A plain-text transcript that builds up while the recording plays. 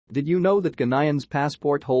Did you know that Ghanaians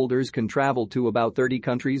passport holders can travel to about 30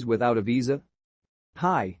 countries without a visa?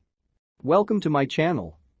 Hi. Welcome to my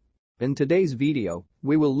channel. In today's video,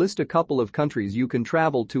 we will list a couple of countries you can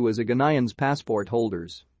travel to as a Ghanaians passport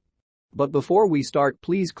holders. But before we start,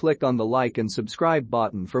 please click on the like and subscribe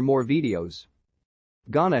button for more videos.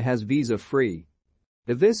 Ghana has visa-free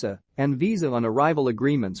e-visa and visa on arrival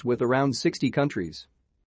agreements with around 60 countries.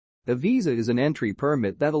 A visa is an entry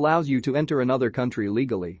permit that allows you to enter another country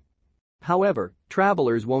legally. However,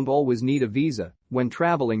 travelers won't always need a visa when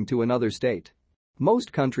traveling to another state.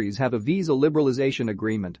 Most countries have a visa liberalization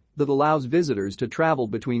agreement that allows visitors to travel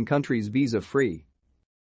between countries visa-free.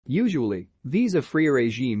 Usually, visa-free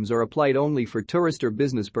regimes are applied only for tourist or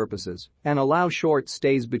business purposes and allow short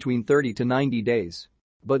stays between 30 to 90 days.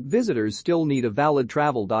 But visitors still need a valid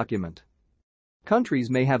travel document. Countries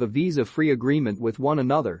may have a visa-free agreement with one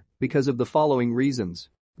another because of the following reasons: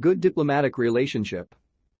 good diplomatic relationship.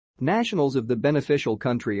 Nationals of the beneficial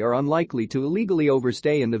country are unlikely to illegally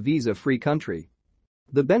overstay in the visa-free country.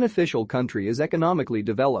 The beneficial country is economically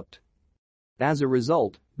developed. As a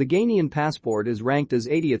result, the Ghanaian passport is ranked as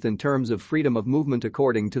 80th in terms of freedom of movement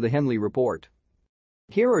according to the Henley Report.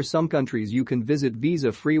 Here are some countries you can visit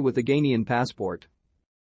visa-free with a Ghanaian passport: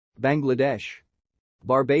 Bangladesh,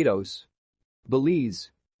 Barbados,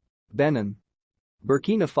 Belize, Benin,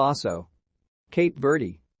 Burkina Faso, Cape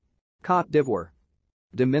Verde, Côte d'Ivoire,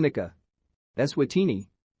 Dominica, Eswatini,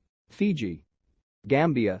 Fiji,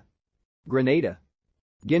 Gambia, Grenada,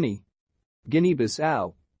 Guinea,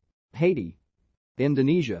 Guinea-Bissau, Haiti,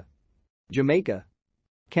 Indonesia, Jamaica,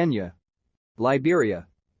 Kenya, Liberia,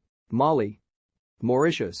 Mali,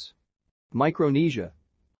 Mauritius, Micronesia,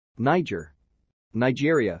 Niger,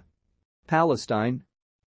 Nigeria, Palestine,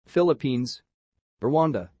 Philippines,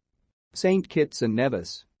 Rwanda, St. Kitts and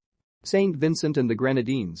Nevis, St. Vincent and the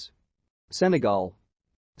Grenadines, Senegal,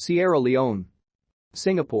 Sierra Leone,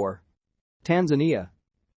 Singapore, Tanzania,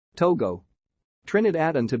 Togo,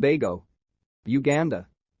 Trinidad and Tobago, Uganda,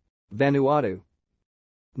 Vanuatu.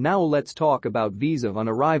 Now let's talk about visa on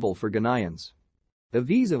arrival for Ghanaians. A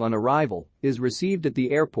visa on arrival is received at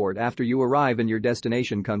the airport after you arrive in your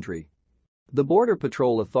destination country. The Border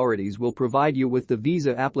Patrol authorities will provide you with the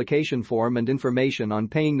visa application form and information on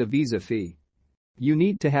paying the visa fee. You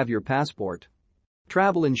need to have your passport,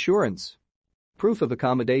 travel insurance, proof of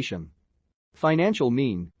accommodation, financial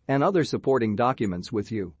mean, and other supporting documents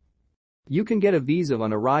with you. You can get a visa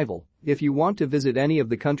on arrival if you want to visit any of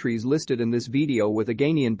the countries listed in this video with a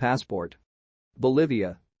Ghanaian passport: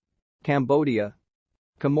 Bolivia, Cambodia,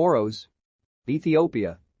 Comoros,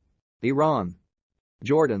 Ethiopia, Iran,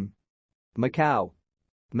 Jordan, Macau,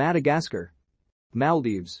 Madagascar,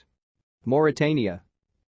 Maldives, Mauritania,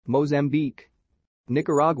 Mozambique,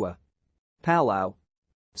 Nicaragua, Palau,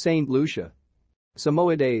 St. Lucia,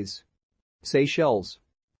 Samoa Days, Seychelles,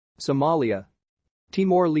 Somalia,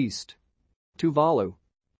 Timor-Leste, Tuvalu,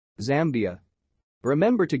 Zambia.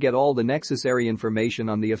 Remember to get all the necessary information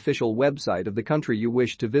on the official website of the country you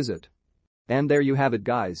wish to visit. And there you have it,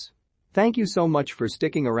 guys. Thank you so much for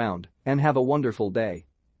sticking around and have a wonderful day.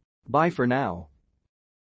 Bye for now.